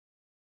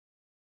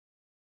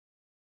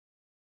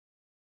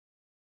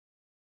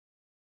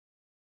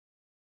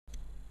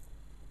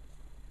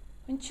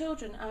When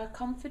children are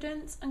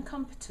confident and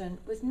competent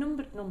with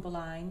numbered number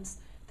lines,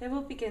 they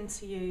will begin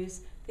to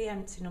use the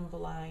empty number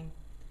line,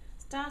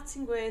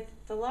 starting with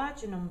the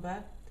larger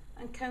number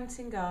and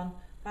counting on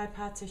by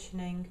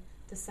partitioning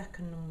the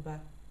second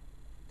number.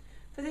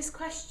 For this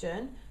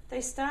question,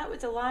 they start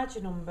with the larger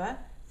number,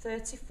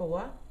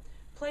 34,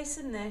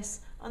 placing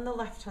this on the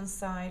left-hand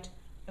side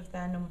of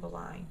their number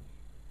line.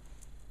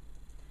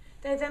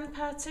 They then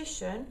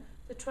partition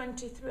the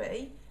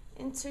 23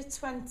 into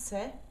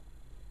 20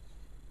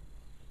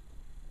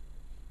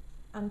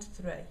 and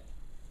 3.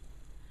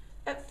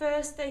 At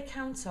first they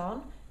count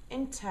on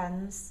in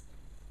tens,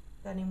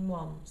 then in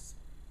ones.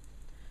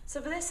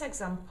 So for this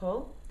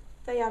example,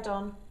 they add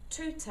on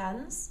 2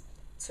 tens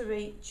to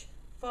reach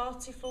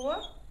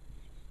 44,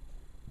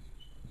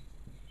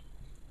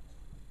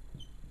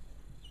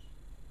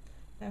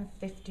 then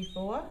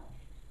 54,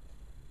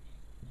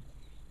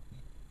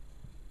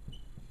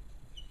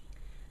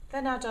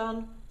 then add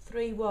on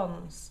 3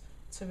 ones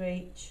to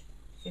reach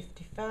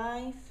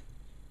 55,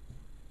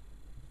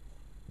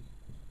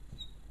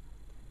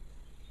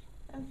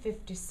 and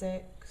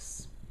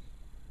 56,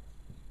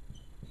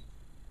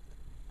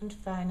 and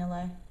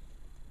finally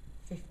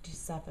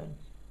 57.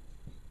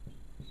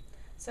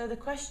 So the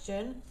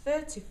question,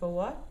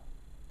 34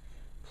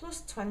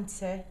 plus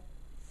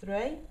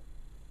 23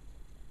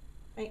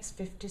 makes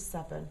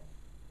 57.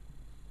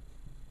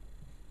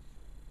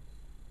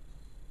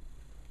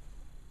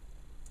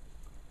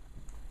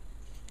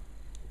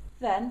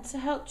 Then, to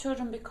help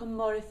children become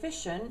more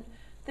efficient,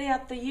 they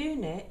add the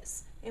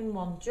units in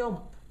one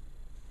jump.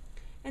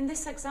 In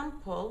this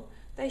example,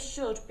 they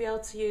should be able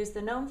to use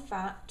the known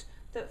fact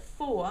that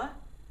 4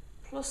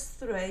 plus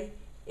 3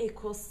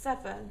 equals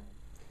 7.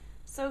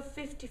 So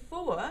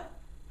 54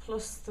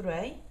 plus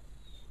 3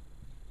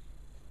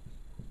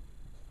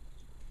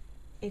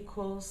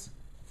 equals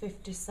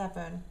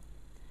 57.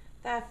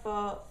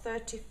 Therefore,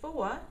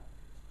 34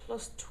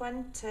 plus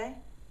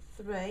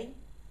 23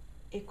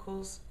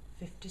 equals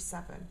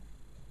 57.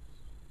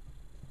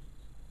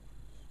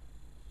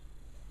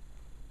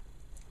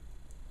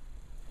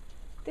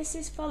 This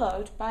is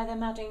followed by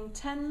them adding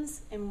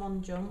tens in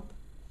one jump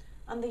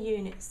and the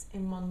units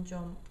in one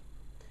jump.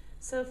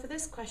 So for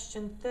this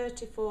question,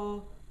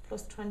 34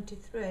 plus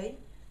 23,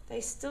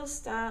 they still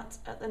start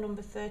at the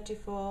number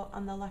 34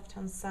 on the left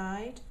hand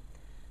side,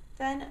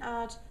 then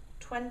add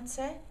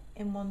 20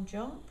 in one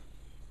jump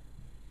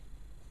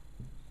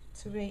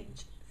to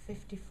reach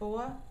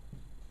 54,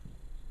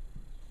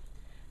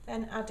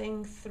 then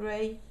adding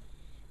 3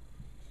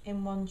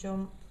 in one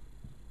jump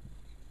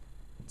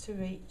to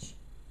reach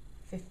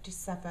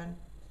 57.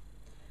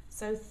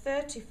 So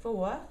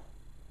 34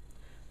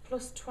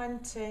 plus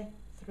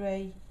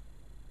 23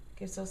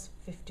 gives us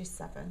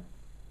 57.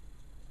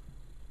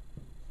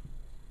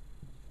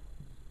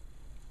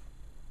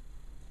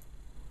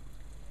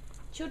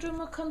 Children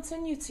will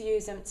continue to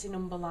use empty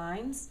number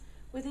lines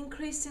with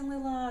increasingly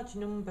large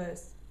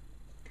numbers.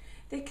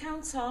 They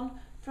count on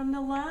from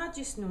the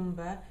largest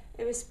number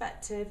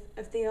irrespective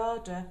of the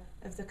order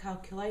of the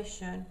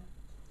calculation.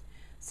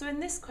 So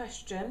in this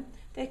question,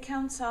 they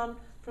count on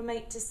from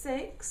 8 to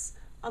 6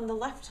 on the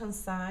left-hand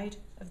side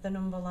of the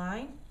number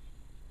line,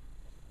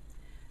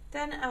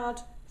 then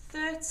add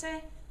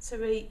 30 to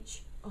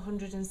reach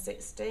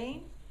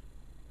 116,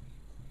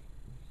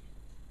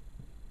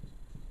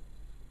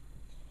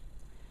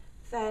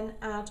 then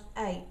add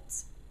 8.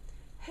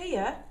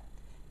 Here,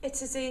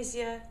 it is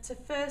easier to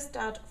first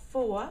add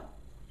 4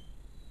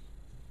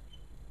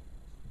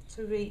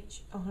 to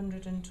reach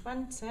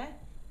 120,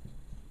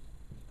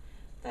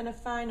 then a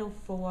final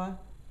 4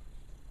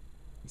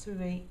 to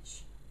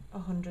reach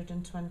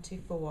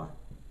 124.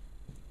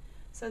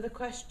 So the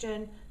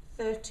question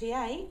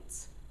 38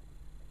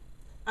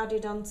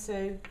 added on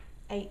to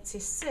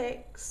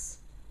 86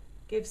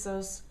 gives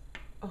us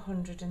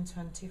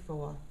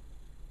 124.